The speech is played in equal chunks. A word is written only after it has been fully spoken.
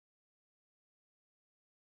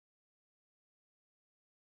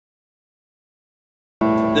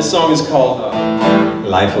This song is called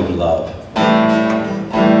Life of Love.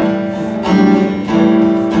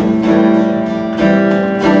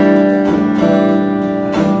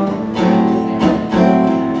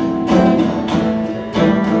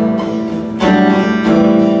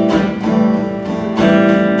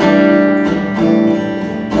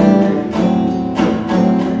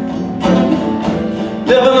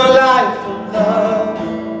 Living a life of love,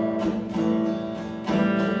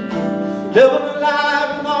 living a life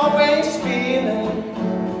I'm always feeling,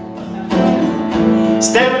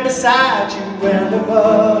 standing beside you and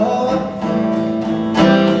above,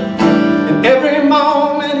 in every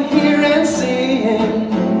moment hearing,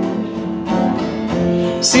 seeing,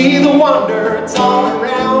 see the wonder, it's all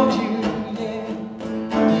around you, yeah.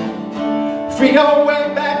 Free your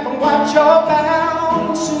way back from what you're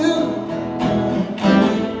bound to.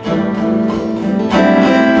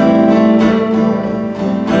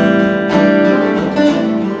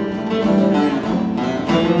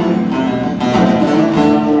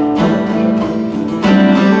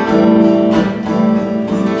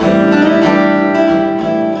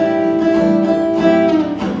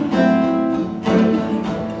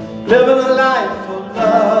 Living a life of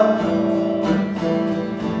love,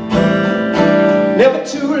 never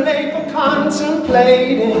too late for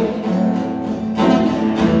contemplating,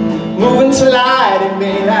 moving to light and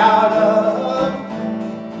made out of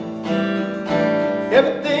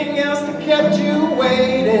everything else that kept you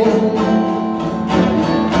waiting.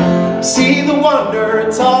 See the wonder,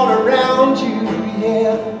 it's all around you,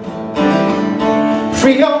 yeah.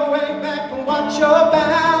 Free your way back from what you're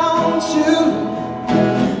bound to.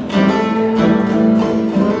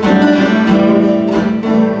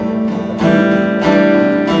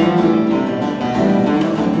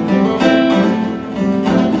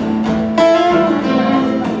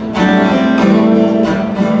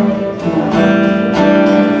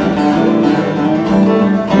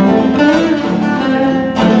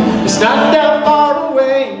 It's not that far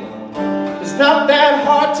away, it's not that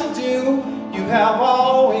hard to do. You have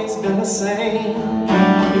always been the same,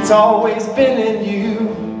 it's always been in you.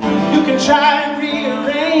 You can try and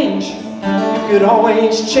rearrange, you could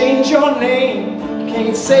always change your name. You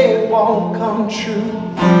can't say it won't come true,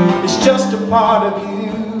 it's just a part of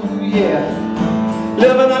you, yeah.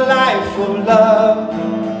 Living a life of love,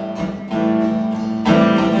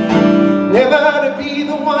 never to be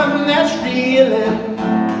the one that's reeling,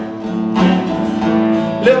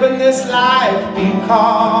 living this life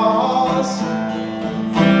because